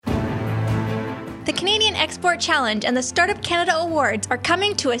Canadian Export Challenge and the Startup Canada Awards are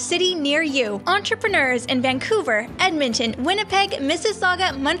coming to a city near you. Entrepreneurs in Vancouver, Edmonton, Winnipeg,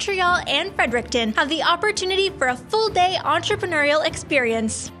 Mississauga, Montreal, and Fredericton have the opportunity for a full-day entrepreneurial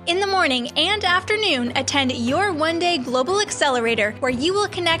experience. In the morning and afternoon, attend your one-day Global Accelerator, where you will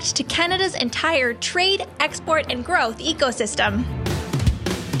connect to Canada's entire trade, export, and growth ecosystem.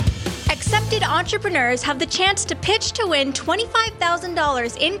 Accepted entrepreneurs have the chance to pitch to win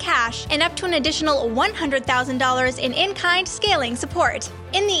 $25,000 in cash and up to an additional $100,000 in-kind scaling support.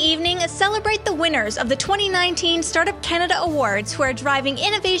 In the evening, celebrate the winners of the 2019 Startup Canada Awards who are driving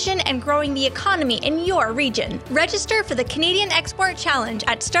innovation and growing the economy in your region. Register for the Canadian Export Challenge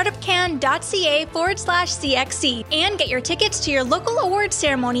at startupcan.ca/CXC and get your tickets to your local awards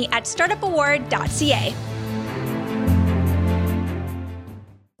ceremony at startupaward.ca.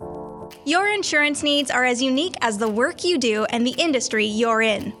 Your insurance needs are as unique as the work you do and the industry you're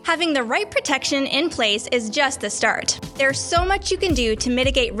in. Having the right protection in place is just the start. There's so much you can do to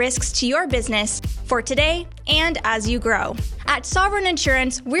mitigate risks to your business for today and as you grow. At Sovereign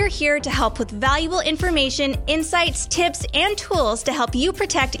Insurance, we're here to help with valuable information, insights, tips, and tools to help you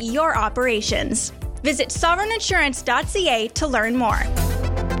protect your operations. Visit sovereigninsurance.ca to learn more.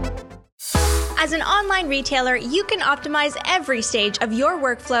 As an online retailer, you can optimize every stage of your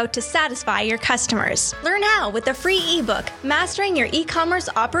workflow to satisfy your customers. Learn how with the free ebook, Mastering Your E-Commerce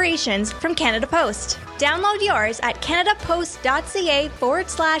Operations from Canada Post. Download yours at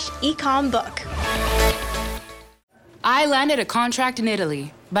canadapost.ca/ecombook. I landed a contract in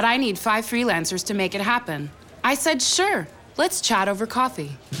Italy, but I need 5 freelancers to make it happen. I said, sure, let's chat over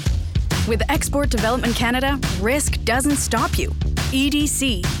coffee. With Export Development Canada, risk doesn't stop you.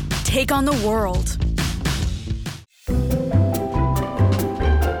 EDC. Take on the world.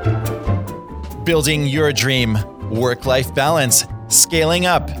 Building your dream, work-life balance, scaling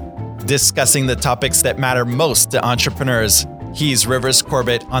up, discussing the topics that matter most to entrepreneurs. He's Rivers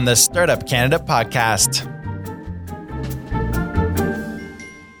Corbett on the Startup Canada podcast.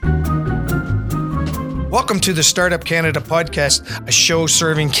 Welcome to the Startup Canada podcast, a show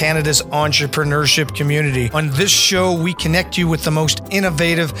serving Canada's entrepreneurship community. On this show, we connect you with the most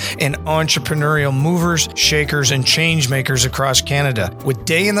innovative and entrepreneurial movers, shakers, and change makers across Canada. With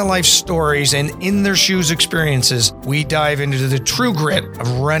day-in-the-life stories and in-their-shoes experiences, we dive into the true grit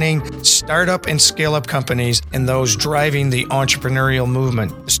of running startup and scale-up companies and those driving the entrepreneurial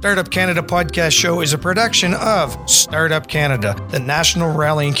movement. The Startup Canada podcast show is a production of Startup Canada, the national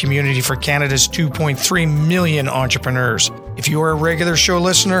rallying community for Canada's 2.3 million entrepreneurs. If you are a regular show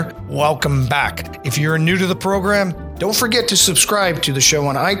listener, welcome back. If you're new to the program, don't forget to subscribe to the show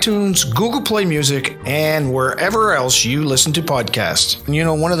on iTunes, Google Play Music, and wherever else you listen to podcasts. And you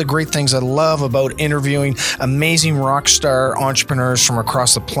know, one of the great things I love about interviewing amazing rock star entrepreneurs from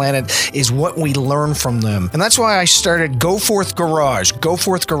across the planet is what we learn from them. And that's why I started Go Forth Garage. Go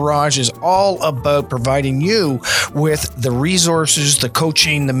Forth Garage is all about providing you with the resources, the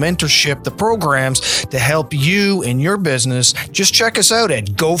coaching, the mentorship, the programs to help you in your business. Just check us out at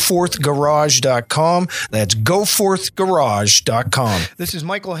goforthgarage.com. That's goforthgarage.com. This is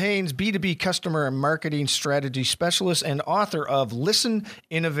Michael Haynes, B2B Customer and Marketing Strategy Specialist and author of Listen,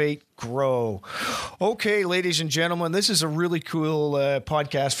 Innovate, Grow. Okay, ladies and gentlemen, this is a really cool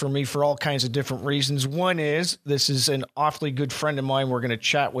podcast for me for all kinds of different reasons. One is, this is an awfully good friend of mine we're going to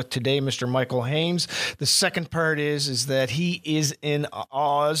chat with today, Mr. Michael Haynes. The second part is that he is in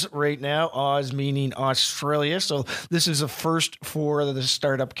Oz right now, Oz meaning Australia. So this is a first for the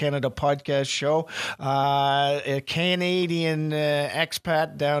Startup Canada podcast show. A Canadian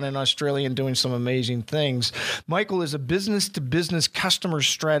expat down in Australia and doing some amazing things. Michael is a business-to-business customer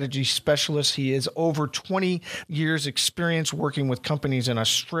strategy specialist. He has over 20 years experience working with companies in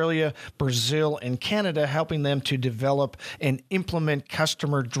Australia, Brazil, and Canada, helping them to develop and implement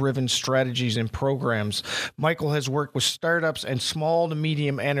customer-driven strategies and programs. Michael has worked with startups and small to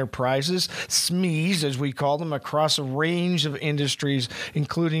medium enterprises, SMEs as we call them, across a range of industries,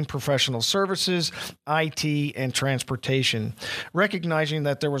 including professional services, IT, and transportation. Recognizing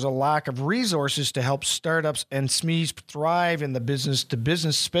that there was a lack of resources to help startups and SMEs thrive in the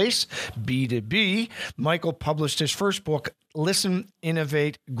business-to-business space, B2B, Michael published his first book, Listen,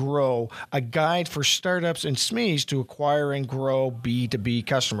 Innovate, Grow, a guide for startups and SMEs to acquire and grow B2B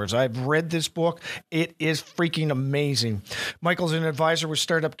customers. I've read this book. It is freaking amazing. Michael's an advisor with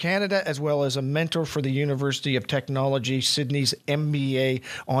Startup Canada, as well as a mentor for the University of Technology, Sydney's MBA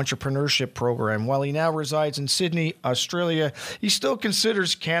entrepreneurship program. While he now resides in Sydney, Australia, he still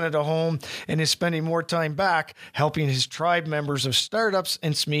considers Canada home and is spending more time back helping his tribe members of startups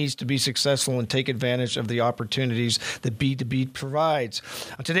and SMEs to be successful and take advantage of the opportunities that B2B B2B provides.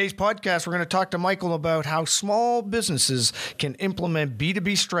 On today's podcast, we're going to talk to Michael about how small businesses can implement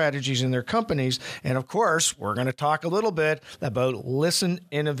B2B strategies in their companies. And of course, we're going to talk a little bit about Listen,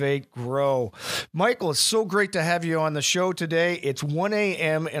 Innovate, Grow. Michael, it's so great to have you on the show today. It's 1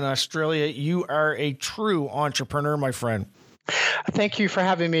 a.m. in Australia. You are a true entrepreneur, my friend. Thank you for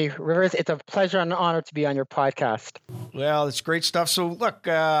having me, Rivers. It's a pleasure and an honor to be on your podcast. Well, it's great stuff. So look,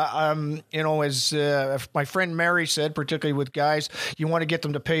 as my friend Mary said, particularly with guys, you want to get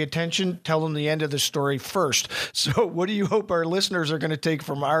them to pay attention, tell them the end of the story first. So what do you hope our listeners are going to take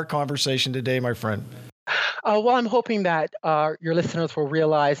from our conversation today, my friend? Well, I'm hoping that your listeners will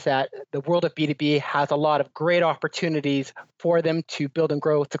realize that the world of B2B has a lot of great opportunities for them to build and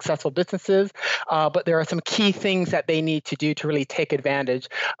grow successful businesses, but there are some key things that they need to do to really take advantage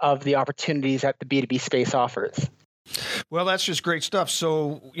of the opportunities that the B2B space offers. Well, that's just great stuff.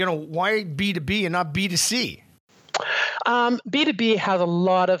 So, why B2B and not B2C? B2B has a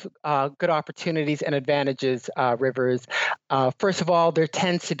lot of good opportunities and advantages, Rivers. First of all, there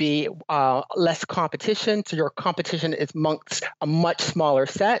tends to be less competition, so your competition is amongst a much smaller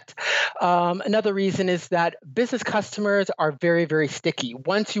set. Another reason is that business customers are very, very sticky.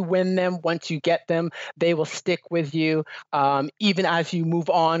 Once you win them, once you get them, they will stick with you even as you move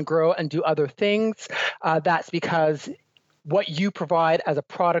on, grow, and do other things. That's because what you provide as a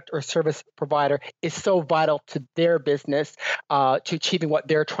product or service provider is so vital to their business, to achieving what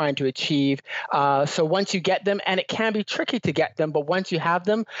they're trying to achieve. So once you get them, and it can be tricky to get them, but once you have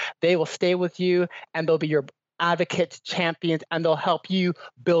them, they will stay with you and they'll be your advocates, champions, and they'll help you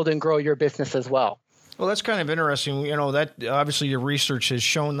build and grow your business as well. Well, that's kind of interesting. That obviously your research has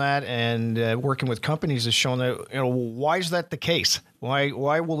shown that, and working with companies has shown that. Why is that the case? Why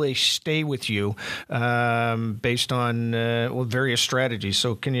will they stay with you based on various strategies?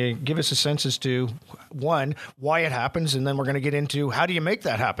 So, can you give us a sense as to one, why it happens, and then we're going to get into how do you make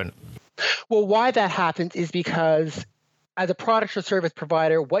that happen? Well, why that happens is because as a product or service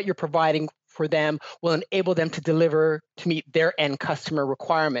provider, what you're providing for them will enable them to deliver to meet their end customer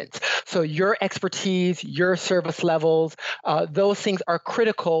requirements. So your expertise, your service levels, those things are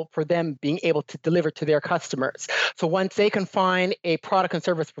critical for them being able to deliver to their customers. So once they can find a product and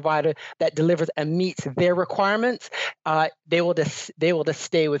service provider that delivers and meets their requirements, they will just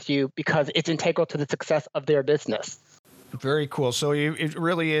stay with you because it's integral to the success of their business. Very cool. So it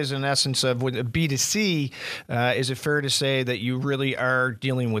really is an essence of with B2C. Is it fair to say that you really are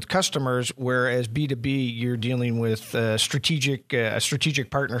dealing with customers, whereas B2B you're dealing with a strategic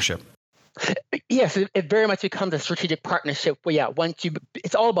partnership? Yes, it very much becomes a strategic partnership. Well, yeah,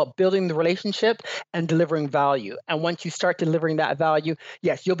 it's all about building the relationship and delivering value. And once you start delivering that value,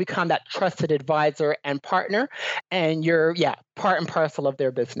 yes, you'll become that trusted advisor and partner, and you're part and parcel of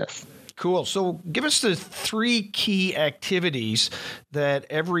their business. Cool. So give us the 3 key activities that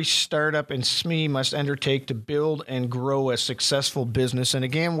every startup and SME must undertake to build and grow a successful business. And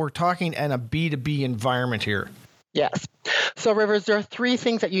again, we're talking in a B2B environment here. Yes. So Rivers, there are 3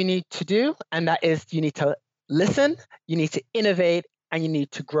 things that you need to do, and that is you need to listen, you need to innovate, and you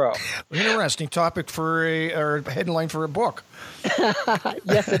need to grow. Interesting topic for a headline for a book.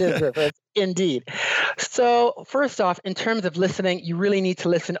 Yes, it is, Rivers. Indeed. So first off, in terms of listening, you really need to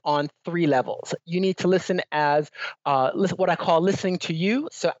listen on 3 levels. You need to listen as what I call listening to you.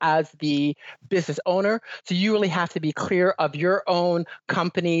 So as the business owner, so you really have to be clear of your own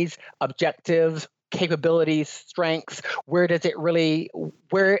company's objectives, capabilities, strengths. Where does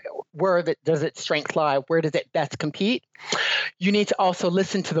its strength lie? Where does it best compete? You need to also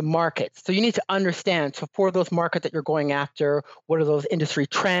listen to the markets. So you need to understand, so for those markets that you're going after, what are those industry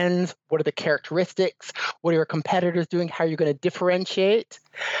trends? What are the characteristics? What are your competitors doing? How are you going to differentiate?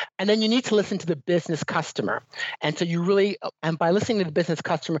 And then you need to listen to the business customer. And so and by listening to the business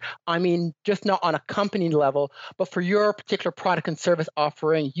customer, I mean just not on a company level, but for your particular product and service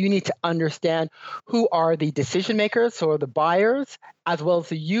offering, you need to understand who are the decision makers, so the buyers, as well as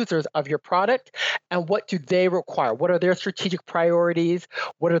the users of your product, and what do they require? What are their strategic priorities?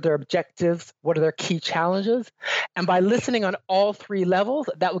 What are their objectives? What are their key challenges? And by listening on all 3 levels,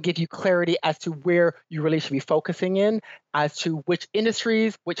 that will give you clarity as to where you really should be focusing in, as to which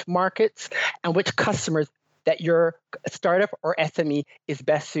industries, which markets, and which customers that your startup or SME is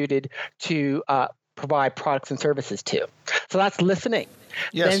best suited to provide products and services to. So that's listening.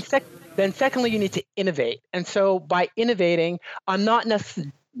 Yes. Then secondly, you need to innovate. And so by innovating, I'm not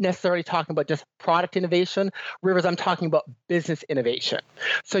necessarily talking about just product innovation. Rivers, I'm talking about business innovation.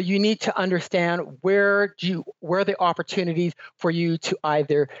 So you need to understand where are the opportunities for you to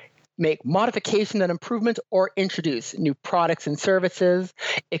either make modifications and improvements or introduce new products and services.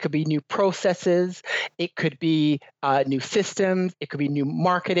 It could be new processes. It could be new systems. It could be new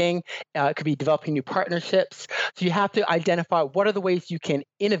marketing. It could be developing new partnerships. So you have to identify what are the ways you can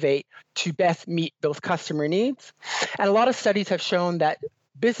innovate to best meet those customer needs. And a lot of studies have shown that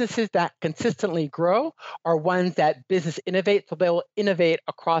businesses that consistently grow are ones that business innovate, so they will innovate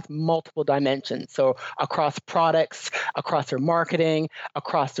across multiple dimensions. So across products, across their marketing,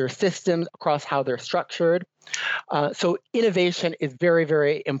 across their systems, across how they're structured. So innovation is very,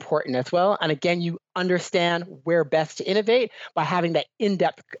 very important as well. And again, you understand where best to innovate by having that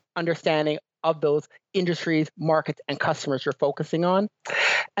in-depth understanding of those industries, markets, and customers you're focusing on.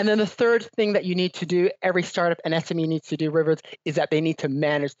 And then the third thing that you need to do, every startup and SME needs to do, Rivers, is that they need to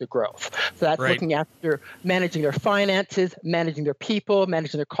manage the growth. So that's looking after managing their finances, managing their people,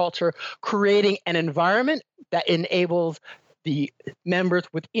 managing their culture, creating an environment that enables the members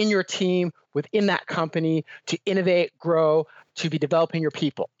within your team, within that company, to innovate, grow, to be developing your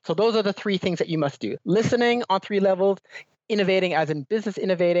people. So those are the three things that you must do. Listening on three levels, innovating as in business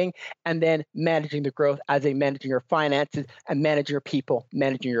innovating, and then managing the growth as in managing your finances and managing your people,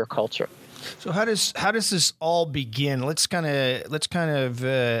 managing your culture. So how does this all begin? Let's kind of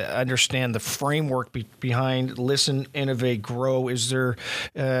understand the framework behind Listen, Innovate, Grow. Do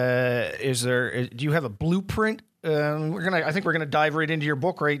you have a blueprint? I think we're gonna dive right into your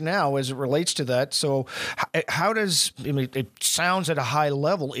book right now as it relates to that. So, it sounds at a high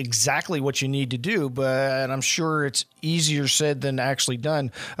level exactly what you need to do, but I'm sure it's easier said than actually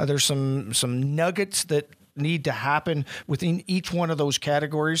done. There's some nuggets that need to happen within each one of those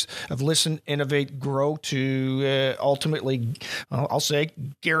categories of Listen, Innovate, Grow to ultimately, I'll say,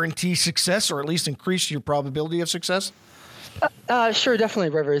 guarantee success, or at least increase your probability of success. Sure, definitely,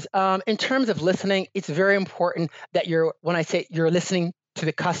 Rivers. In terms of listening, it's very important that when I say you're listening to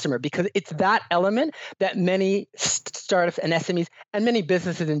the customer, because it's that element that many startups and SMEs and many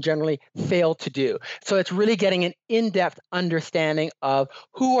businesses in generally fail to do. So it's really getting an in-depth understanding of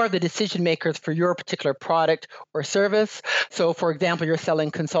who are the decision makers for your particular product or service. So for example, you're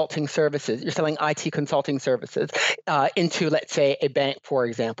selling consulting services, you're selling IT consulting services into, let's say, a bank, for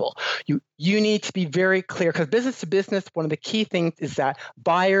example. You need to be very clear, because business to business, one of the key things is that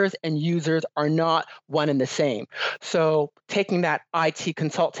buyers and users are not one and the same. So taking that IT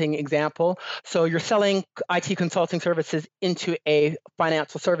consulting example, so you're selling IT consulting services into a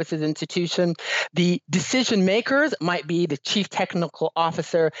financial services institution. The decision makers might be the chief technical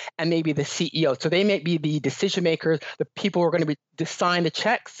officer and maybe the CEO. So they may be the decision makers, the people who are going to sign the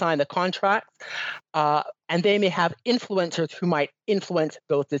checks, sign the contracts. And they may have influencers who might influence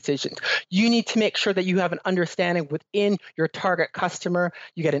those decisions. You need to make sure that you have an understanding within your target customer.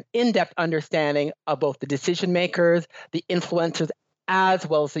 You get an in-depth understanding of both the decision makers, the influencers, as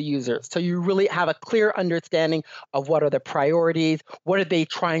well as the users. So you really have a clear understanding of what are the priorities, what are they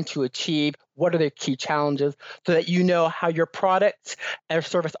trying to achieve, what are their key challenges, so that you know how your product or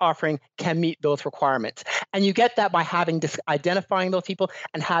service offering can meet those requirements. And you get that by identifying those people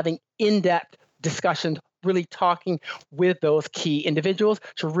and having in-depth discussions, really talking with those key individuals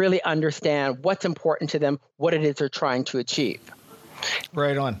to really understand what's important to them, what it is they're trying to achieve.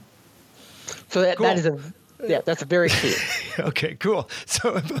 Right on. So Cool. That's a very key. Okay, cool.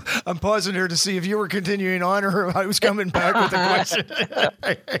 So I'm pausing here to see if you were continuing on or if I was coming back with a question,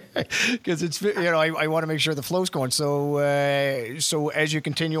 because it's, I want to make sure the flow's going. So as you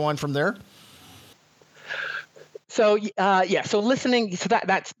continue on from there. So so listening. So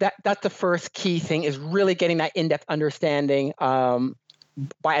that's the first key thing, is really getting that in-depth understanding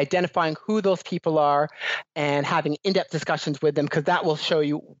by identifying who those people are and having in-depth discussions with them, because that will show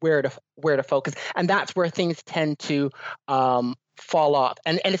you where to focus, and that's where things tend to fall off.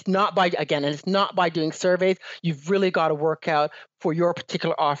 And it's not by doing surveys. You've really got to work out for your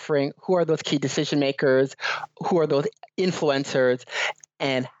particular offering who are those key decision makers, who are those influencers,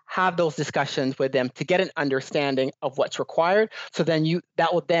 and have those discussions with them to get an understanding of what's required. So then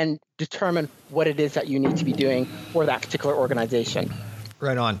that will then determine what it is that you need to be doing for that particular organization.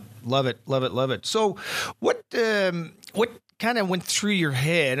 Right on. Love it. Love it. Love it. So what kind of went through your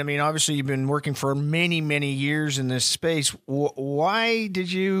head? I mean, obviously you've been working for many, many years in this space. Why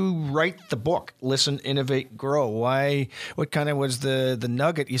did you write the book, Listen, Innovate, Grow? Why? What kind of was the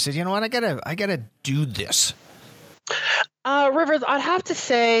nugget? You said, you know what, I gotta do this. Rivers, I'd have to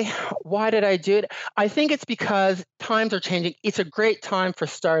say, why did I do it? I think it's because times are changing. It's a great time for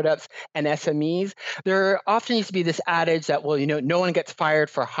startups and SMEs. There often used to be this adage that, well, no one gets fired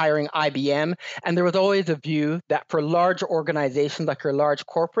for hiring IBM. And there was always a view that for larger organizations like your large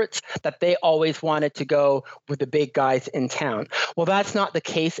corporates, that they always wanted to go with the big guys in town. Well, that's not the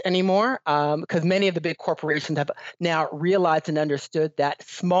case anymore, because many of the big corporations have now realized and understood that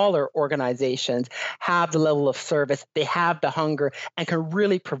smaller organizations have the level of service, they have the hunger, and can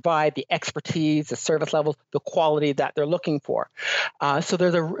really provide the expertise, the service levels, the quality that they're looking for. So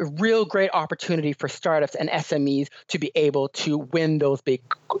there's a real great opportunity for startups and SMEs to be able to win those big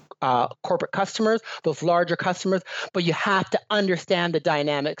corporate customers, those larger customers, but you have to understand the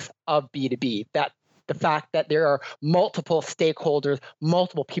dynamics of B2B, that the fact that there are multiple stakeholders,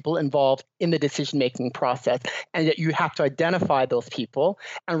 multiple people involved in the decision-making process, and that you have to identify those people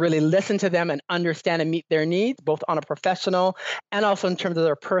and really listen to them and understand and meet their needs, both on a professional and also in terms of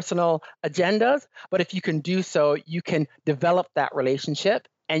their personal agendas. But if you can do so, you can develop that relationship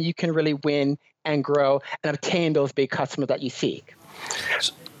and you can really win and grow and obtain those big customers that you seek.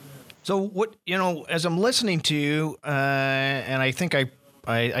 So what, as I'm listening to you, and I think I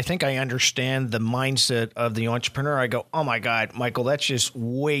understand the mindset of the entrepreneur. I go, oh my God, Michael, that's just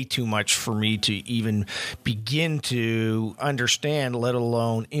way too much for me to even begin to understand, let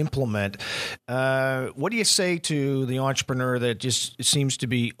alone implement. What do you say to the entrepreneur that just seems to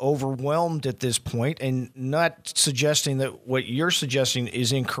be overwhelmed at this point, and not suggesting that what you're suggesting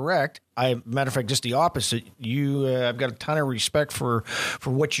is incorrect? Matter of fact, just the opposite. I've got a ton of respect for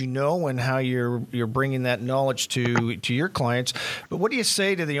what you know and how you're bringing that knowledge to your clients. But what do you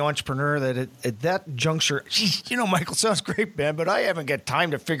say to the entrepreneur that at that juncture, geez, Michael, sounds great, man, but I haven't got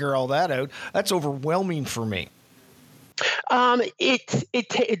time to figure all that out. That's overwhelming for me.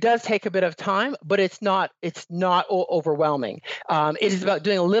 It does take a bit of time, but it's not overwhelming. It is about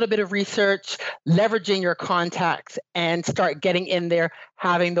doing a little bit of research, leveraging your contacts, and start getting in there,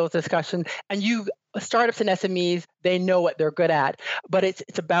 having those discussions. And startups and SMEs, they know what they're good at, but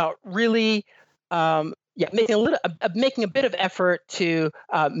it's about really making a bit of effort to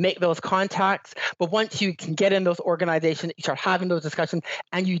make those contacts. But once you can get in those organizations, you start having those discussions,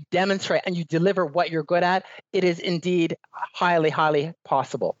 and you demonstrate and you deliver what you're good at, it is indeed highly, highly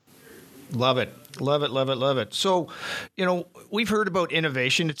possible. Love it. Love it, love it, love it. So, we've heard about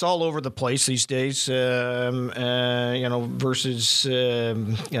innovation. It's all over the place these days, versus,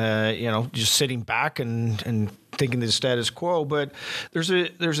 just sitting back and thinking the status quo. But there's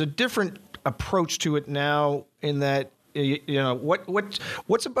a different approach to it now, in that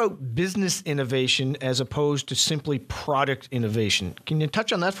what's about business innovation as opposed to simply product innovation. Can you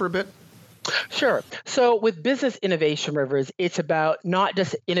touch on that for a bit? Sure. So with business innovation, Rivers, it's about not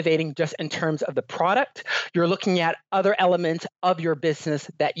just innovating just in terms of the product. You're looking at other elements of your business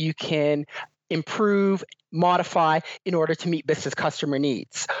that you can improve, modify in order to meet business customer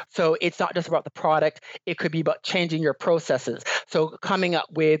needs. So it's not just about the product. It could be about changing your processes. So coming up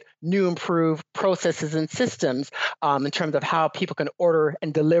with new improved processes and systems in terms of how people can order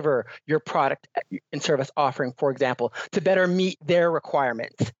and deliver your product and service offering, for example, to better meet their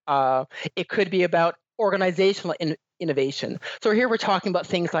requirements. It could be about organizational innovation. So here we're talking about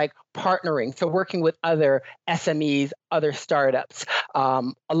things like partnering, so working with other SMEs, other startups,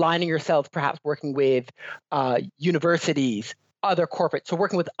 aligning yourselves, perhaps working with universities, other corporates, so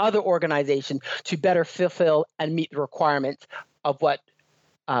working with other organizations to better fulfill and meet the requirements of what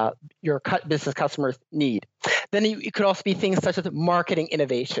your business customers need. Then it could also be things such as marketing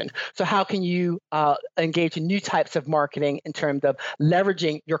innovation. So how can you engage in new types of marketing in terms of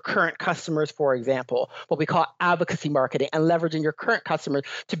leveraging your current customers, for example, what we call advocacy marketing, and leveraging your current customers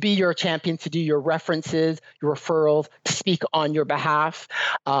to be your champions, to do your references, your referrals, to speak on your behalf,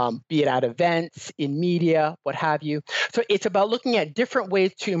 be it at events, in media, what have you. So it's about looking at different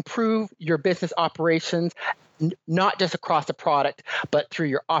ways to improve your business operations, not just across the product, but through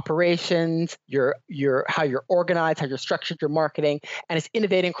your operations, your how you're organized, how you're structured your marketing, and it's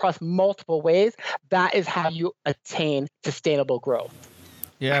innovating across multiple ways. That is how you attain sustainable growth.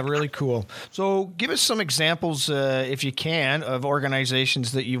 Yeah, really cool. So give us some examples, if you can, of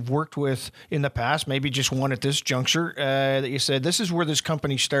organizations that you've worked with in the past, maybe just one at this juncture, that you said, this is where this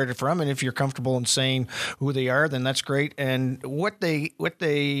company started from, and if you're comfortable in saying who they are, then that's great, and what they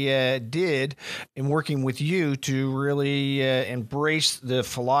did in working with you to really embrace the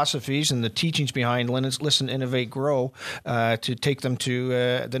philosophies and the teachings behind Listen, Innovate, Grow to take them to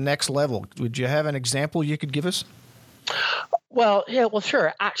the next level. Would you have an example you could give us? Well,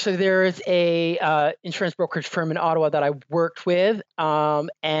 sure. Actually, there is a insurance brokerage firm in Ottawa that I worked with,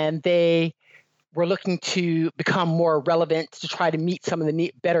 and they we're looking to become more relevant to try to meet some of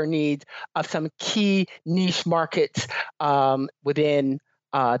the better needs of some key niche markets within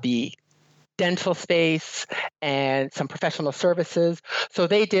the dental space and some professional services. So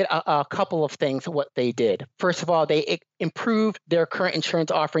they did a couple of things. What they did, first of all, they improved their current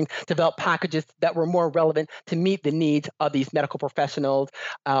insurance offerings, developed packages that were more relevant to meet the needs of these medical professionals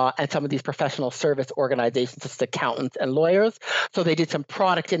and some of these professional service organizations, such as accountants and lawyers. So they did some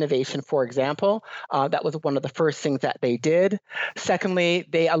product innovation, for example. That was one of the first things that they did. Secondly,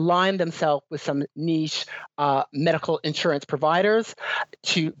 they aligned themselves with some niche medical insurance providers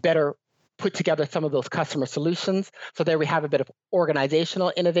to better put together some of those customer solutions. So there we have a bit of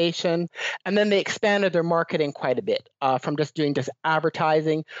organizational innovation. And then they expanded their marketing quite a bit from just doing just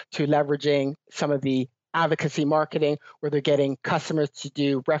advertising to leveraging some of the advocacy marketing where they're getting customers to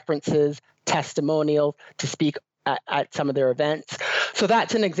do references, testimonials, to speak at some of their events. So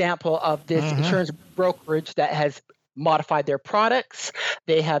that's an example of this insurance brokerage that has modified their products.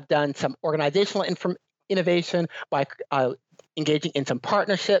 They have done some organizational innovation by engaging in some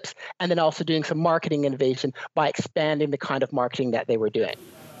partnerships, and then also doing some marketing innovation by expanding the kind of marketing that they were doing.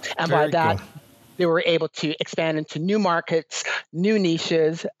 And by that, they were able to expand into new markets, new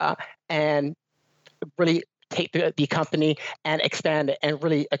niches, and really take the company and expand it and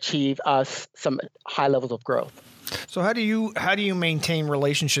really achieve some high levels of growth. So how do you maintain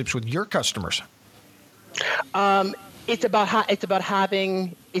relationships with your customers? It's about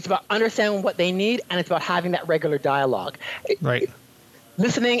understanding what they need, and it's about having that regular dialogue. Right.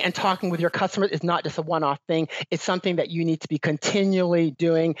 Listening and talking with your customers is not just a one-off thing. It's something that you need to be continually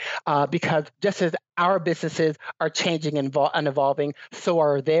doing because just as our businesses are changing and evolving, so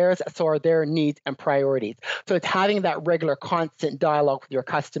are theirs, so are their needs and priorities. So it's having that regular, constant dialogue with your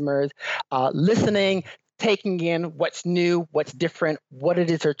customers, listening, taking in what's new, what's different, what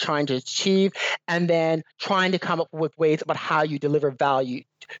it is they're trying to achieve, and then trying to come up with ways about how you deliver value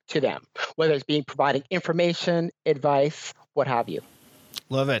to them, whether it's providing information, advice, what have you.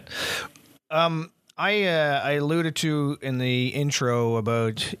 Love it. I alluded to in the intro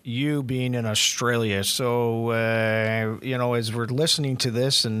about you being in Australia. So, as we're listening to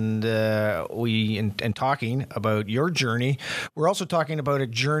this and and talking about your journey, we're also talking about a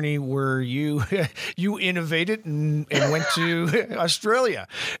journey where you innovated and went to Australia.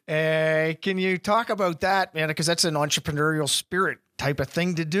 Can you talk about that, man? Because that's an entrepreneurial spirit type of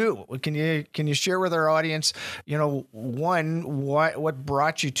thing to do. Can you share with our audience, what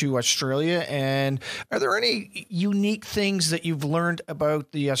brought you to Australia, and are there any unique things that you've learned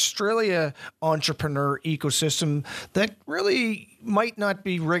about the Australia entrepreneur ecosystem that really might not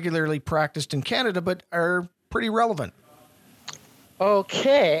be regularly practiced in Canada, but are pretty relevant?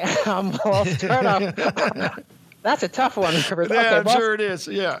 Okay, I'll start off. That's a tough one. Yeah, okay, I'm sure it is.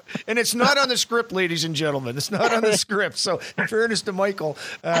 Yeah. And it's not on the script, ladies and gentlemen. It's not on the script. So in fairness to Michael,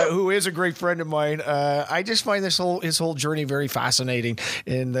 who is a great friend of mine, I just find his whole journey very fascinating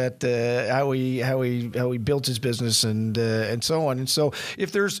in that how he built his business and so on. And so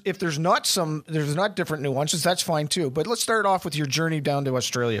if there's not different nuances, that's fine too. But let's start off with your journey down to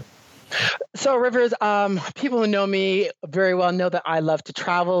Australia. So Rivers, people who know me very well know that I love to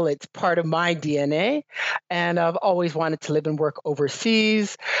travel. It's part of my DNA, and I've always wanted to live and work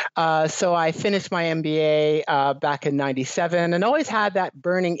overseas. So I finished my MBA back in '97 and always had that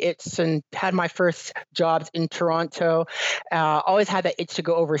burning itch and had my first jobs in Toronto. Always had that itch to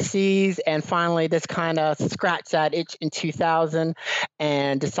go overseas, and finally this kind of scratched that itch in 2000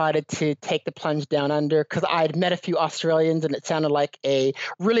 and decided to take the plunge down under because I'd met a few Australians and it sounded like a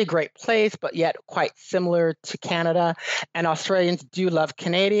really great place, but yet quite similar to Canada. And Australians do love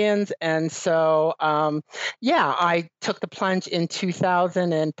Canadians. And so, I took the plunge in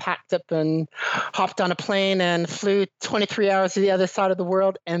 2000 and packed up and hopped on a plane and flew 23 hours to the other side of the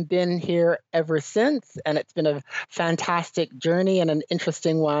world and been here ever since. And it's been a fantastic journey and an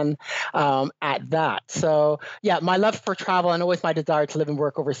interesting one at that. So, my love for travel and always my desire to live and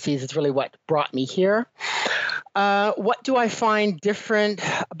work overseas is really what brought me here. What do I find different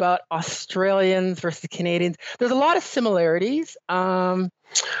about Australians versus Canadians? There's a lot of similarities.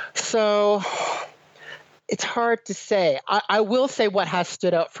 So it's hard to say. I will say what has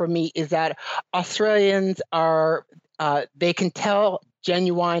stood out for me is that Australians are, they can tell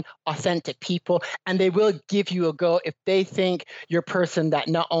genuine, authentic people, and they will give you a go if they think you're a person that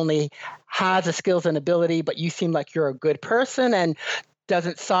not only has the skills and ability, but you seem like you're a good person and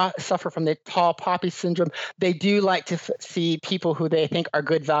doesn't suffer from the tall poppy syndrome. They do like to see people who they think are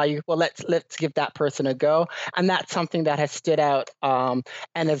good value. Well, let's give that person a go. And that's something that has stood out and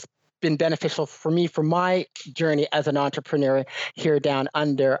has been beneficial for me for my journey as an entrepreneur here down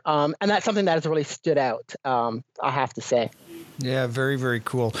under. And that's something that has really stood out, I have to say. Yeah, very, very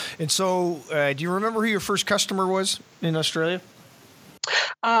cool. And so do you remember who your first customer was in Australia?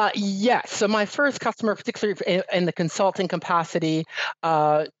 Yes. So my first customer, particularly in the consulting capacity,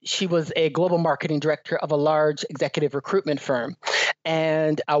 she was a global marketing director of a large executive recruitment firm.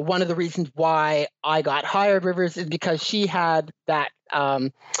 And one of the reasons why I got hired, Rivers, is because she had that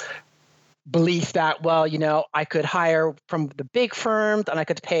belief that, well, I could hire from the big firms and I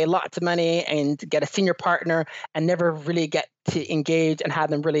could pay lots of money and get a senior partner and never really get to engage and have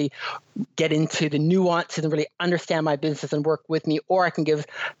them really get into the nuances and really understand my business and work with me, or I can give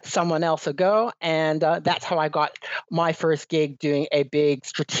someone else a go. And that's how I got my first gig doing a big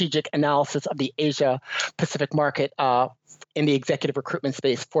strategic analysis of the Asia Pacific market in the executive recruitment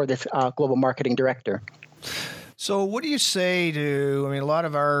space for this global marketing director. So what do you say to, a lot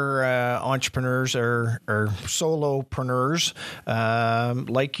of our entrepreneurs are solopreneurs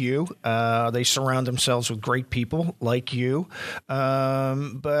like you. They surround themselves with great people like you.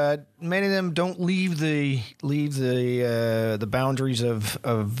 But many of them don't leave the boundaries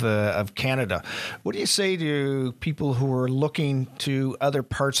of Canada. What do you say to people who are looking to other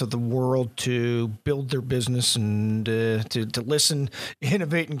parts of the world to build their business and to listen,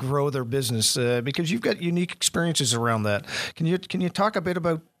 innovate, and grow their business? Because you've got unique experiences around that. Can you talk a bit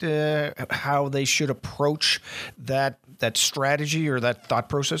about how they should approach that strategy or that thought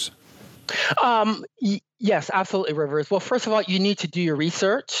process? Yes, absolutely, Rivers. Well, first of all, you need to do your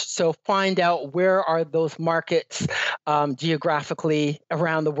research. So find out where are those markets geographically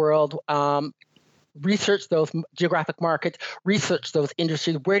around the world. Research those geographic markets, research those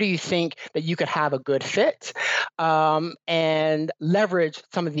industries. Where do you think that you could have a good fit? And leverage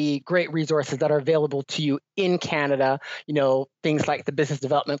some of the great resources that are available to you in Canada, things like the Business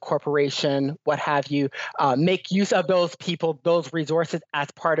Development Corporation, what have you. Make use of those people, those resources as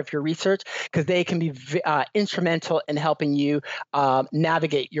part of your research, because they can be instrumental in helping you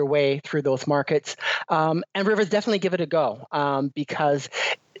navigate your way through those markets. And Rivers, definitely give it a go, because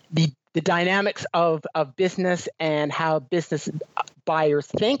the dynamics of business and how business buyers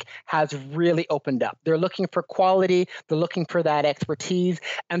think has really opened up. They're looking for quality, they're looking for that expertise,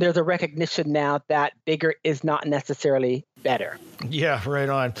 and there's a recognition now that bigger is not necessarily better. Yeah, right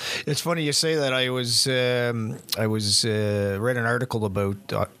on. It's funny you say that. I was read an article about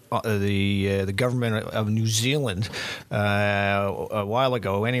the government of New Zealand a while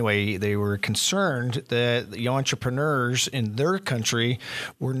ago. Anyway, they were concerned that the entrepreneurs in their country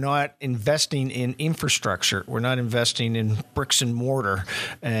were not investing in infrastructure. We're not investing in bricks and mortar,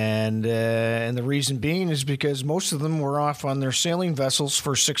 and the reason being is because most of them were off on their sailing vessels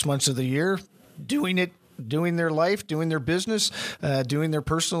for 6 months of the year, doing their life, doing their business, doing their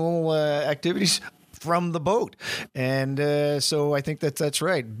personal activities from the boat. And so I think that's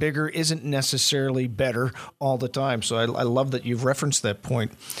right. Bigger isn't necessarily better all the time. So I love that you've referenced that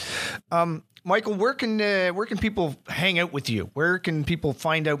point. Michael, where can people hang out with you? Where can people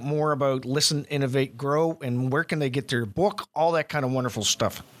find out more about Listen, Innovate, Grow, and where can they get their book? All that kind of wonderful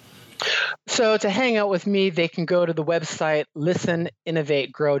stuff. So to hang out with me, they can go to the website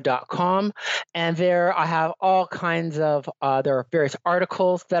listeninnovategrow.com, and there I have all kinds of there are various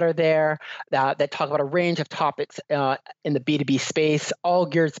articles that are there that talk about a range of topics in the B2B space, all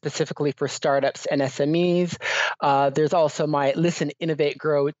geared specifically for startups and SMEs. There's also my Listen, Innovate,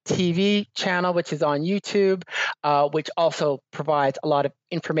 Grow TV channel, which is on YouTube, which also provides a lot of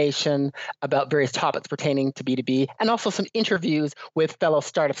information about various topics pertaining to B2B, and also some interviews with fellow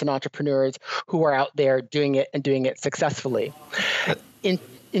startups and entrepreneurs who are out there doing it successfully.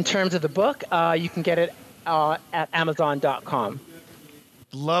 In terms of the book, you can get it at Amazon.com.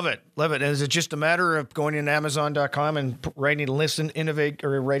 Love it. And is it just a matter of going in Amazon.com and writing Listen, Innovate,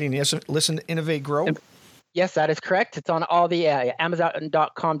 or writing Listen, Innovate, Grow? Yes, that is correct. It's on all the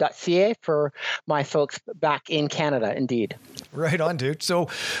Amazon.com.ca for my folks back in Canada, indeed. Right on, dude. So,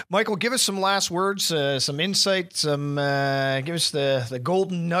 Michael, give us some last words, some insight, give us the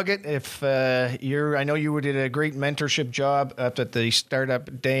golden nugget. If I know you did a great mentorship job up at the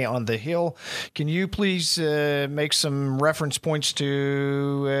Startup Day on the Hill. Can you please make some reference points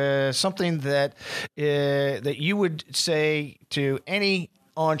to something that you would say to any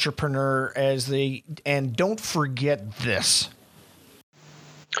entrepreneur and don't forget this?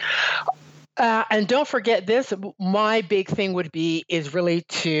 And don't forget this. My big thing is really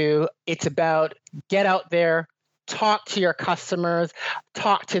it's about get out there, talk to your customers,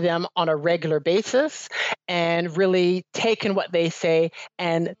 talk to them on a regular basis, and really take in what they say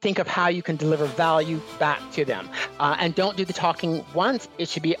and think of how you can deliver value back to them. And don't do the talking once. It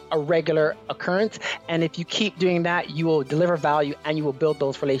should be a regular occurrence. And if you keep doing that, you will deliver value and you will build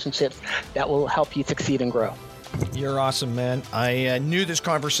those relationships that will help you succeed and grow. You're awesome, man. I knew this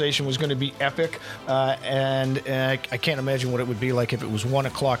conversation was going to be epic, and I can't imagine what it would be like if it was 1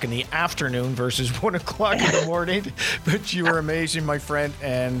 o'clock in the afternoon versus 1 o'clock in the morning. But you were amazing, my friend,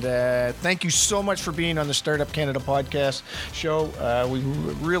 and thank you so much for being on the Startup Canada podcast show. We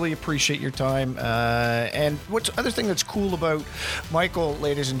really appreciate your time. And what's the other thing that's cool about Michael,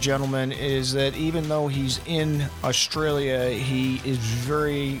 ladies and gentlemen, is that even though he's in Australia, he is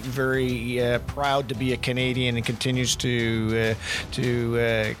very, very proud to be a Canadian and continues to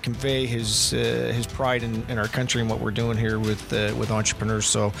convey his pride in our country and what we're doing here with entrepreneurs.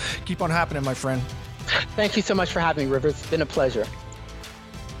 So keep on happening, my friend. Thank you so much for having me, Rivers. It's been a pleasure.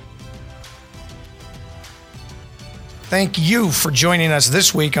 Thank you for joining us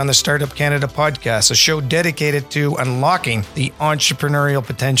this week on the Startup Canada podcast, a show dedicated to unlocking the entrepreneurial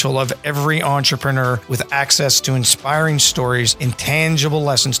potential of every entrepreneur with access to inspiring stories and tangible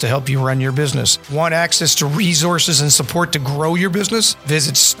lessons to help you run your business. Want access to resources and support to grow your business?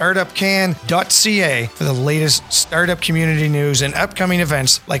 Visit startupcan.ca for the latest startup community news and upcoming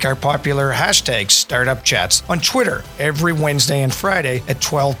events like our popular hashtag Startup Chats on Twitter every Wednesday and Friday at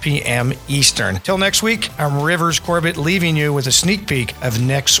 12 p.m. Eastern. Till next week, I'm Rivers Corbett, leaving you with a sneak peek of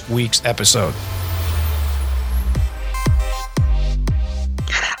next week's episode.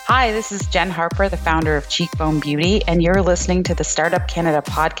 Hi, this is Jen Harper, the founder of Cheekbone Beauty, and you're listening to the Startup Canada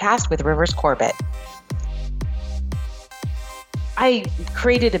podcast with Rivers Corbett. I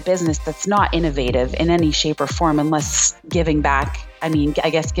created a business that's not innovative in any shape or form unless giving back. I mean, I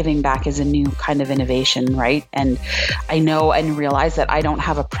guess giving back is a new kind of innovation, right? And I know and realize that I don't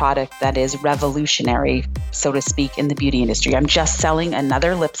have a product that is revolutionary, so to speak, in the beauty industry. I'm just selling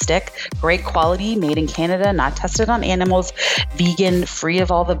another lipstick, great quality, made in Canada, not tested on animals, vegan, free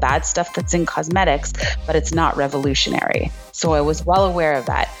of all the bad stuff that's in cosmetics, but it's not revolutionary. So I was well aware of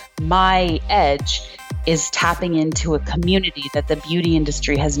that. My edge is tapping into a community that the beauty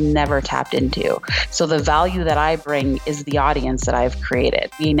industry has never tapped into. So the value that I bring is the audience that I've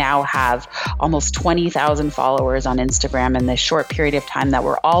created. We now have almost 20,000 followers on Instagram in this short period of time that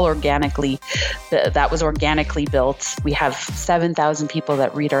was organically built. We have 7,000 people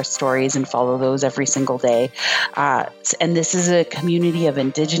that read our stories and follow those every single day. And this is a community of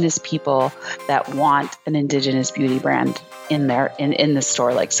Indigenous people that want an Indigenous beauty brand in the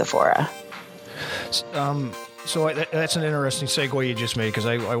store like Sephora. So that's an interesting segue you just made, because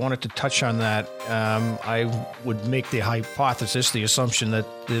I wanted to touch on that. I would make the hypothesis, the assumption that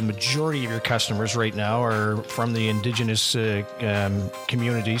the majority of your customers right now are from the Indigenous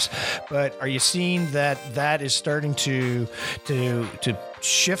communities. But are you seeing that is starting to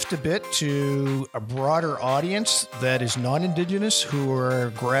shift a bit to a broader audience that is non-Indigenous who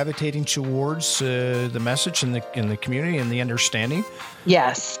are gravitating towards the message in the community and the understanding?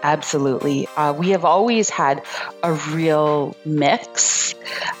 Yes, absolutely. We have always had a real mix.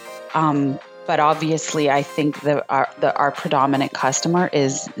 But obviously, I think our predominant customer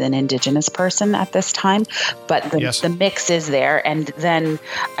is an Indigenous person at this time. But the mix is there. And then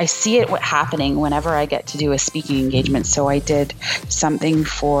I see it happening whenever I get to do a speaking engagement. So I did something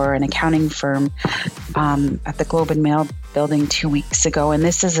for an accounting firm at the Globe and Mail building 2 weeks ago. And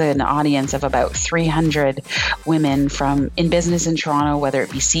this is an audience of about 300 women in business in Toronto, whether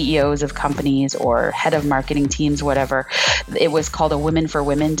it be CEOs of companies or head of marketing teams, whatever. It was called a Women for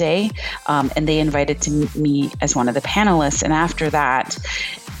Women Day. And they invited me as one of the panelists. And after that,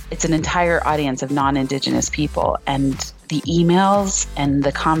 it's an entire audience of non-Indigenous people. And the emails and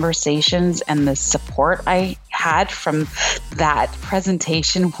the conversations and the support I had from that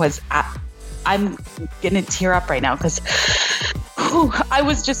presentation was I'm going to tear up right now because I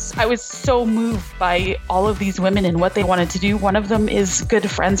was so moved by all of these women and what they wanted to do. One of them is good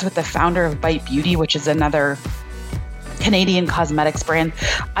friends with the founder of Bite Beauty, which is another Canadian cosmetics brand.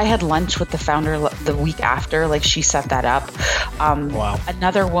 I had lunch with the founder the week after, like she set that up. Wow.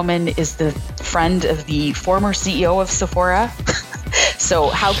 Another woman is the friend of the former CEO of Sephora. So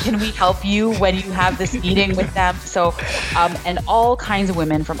how can we help you when you have this meeting with them? So, and all kinds of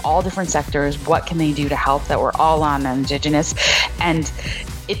women from all different sectors, what can they do to help that we're all on Indigenous? And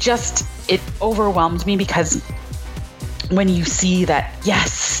it overwhelmed me because when you see that,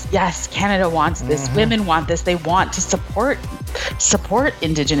 yes, Canada wants this, women want this, they want to support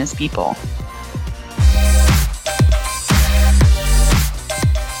Indigenous people.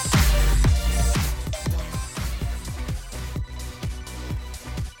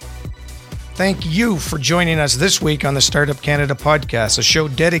 thank you for joining us this week on the Startup Canada podcast, a show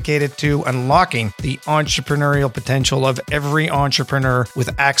dedicated to unlocking the entrepreneurial potential of every entrepreneur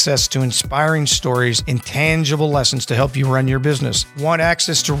with access to inspiring stories and tangible lessons to help you run your business. Want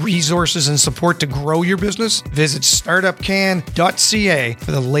access to resources and support to grow your business? Visit startupcan.ca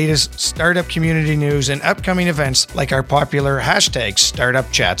for the latest startup community news and upcoming events like our popular hashtag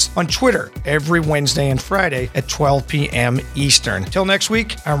Startup Chats on Twitter every Wednesday and Friday at 12 p.m. Eastern. Till next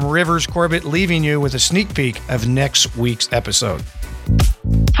week, I'm Rivers Corbett, leaving you with a sneak peek of next week's episode.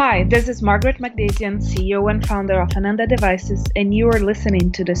 Hi, this is Margaret McDadian, CEO and founder of Ananda Devices, and you are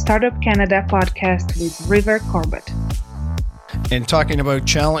listening to the Startup Canada podcast with River Corbett. And talking about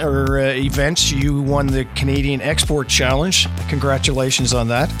events, you won the Canadian Export Challenge. Congratulations on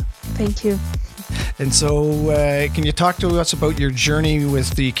that. Thank you. And so can you talk to us about your journey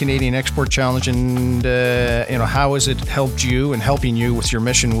with the Canadian Export Challenge and how has it helped you and helping you with your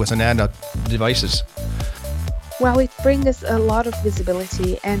mission with Ananda Devices? Well, it brings us a lot of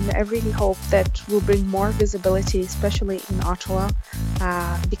visibility, and I really hope that we'll bring more visibility, especially in Ottawa,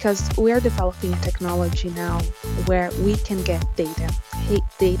 because we are developing a technology now where we can get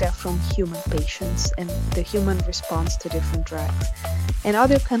data from human patients and the human response to different drugs. And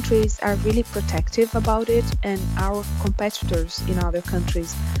other countries are really protective about it, and our competitors in other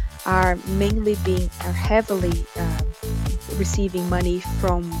countries are heavily receiving money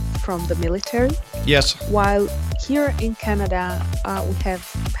from the military. Yes. While here in Canada, we have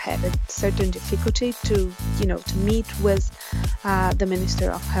had a certain difficulty to meet with the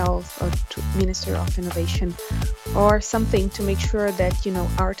Minister of Health or Minister of Innovation or something to make sure that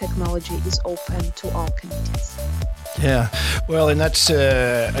our technology is open to all Canadians. Yeah, well, and that's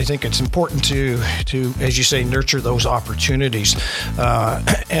I think it's important to as you say, nurture those opportunities.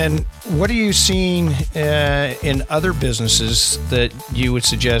 And what are you seeing in other businesses that you would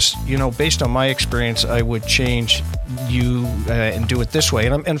suggest? Based on my experience, I would change you and do it this way.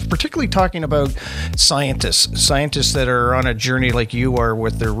 And I'm particularly talking about scientists that are on a journey like you are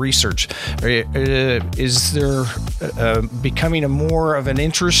with their research. Is there becoming more of an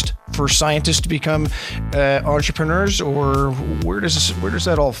interest for scientists to become entrepreneurs, or where does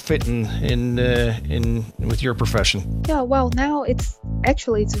that all fit in with your profession? Yeah, well, now it's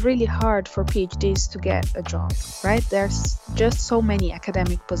really hard for PhDs to get a job, right? There's just so many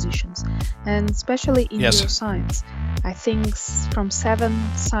academic positions, and especially in neuroscience. I think from 7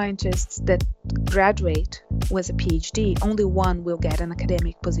 scientists that graduate with a PhD, only 1 will get an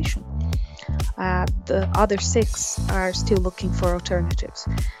academic position. The other 6 are still looking for alternatives.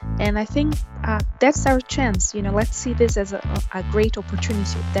 And I think that's our chance. Let's see this as a great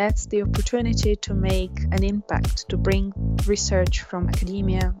opportunity. That's the opportunity to make an impact, to bring research from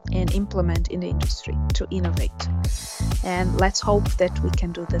academia and implement in the industry, to innovate. And let's hope that we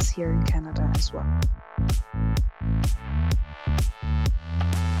can do this here in Canada as well.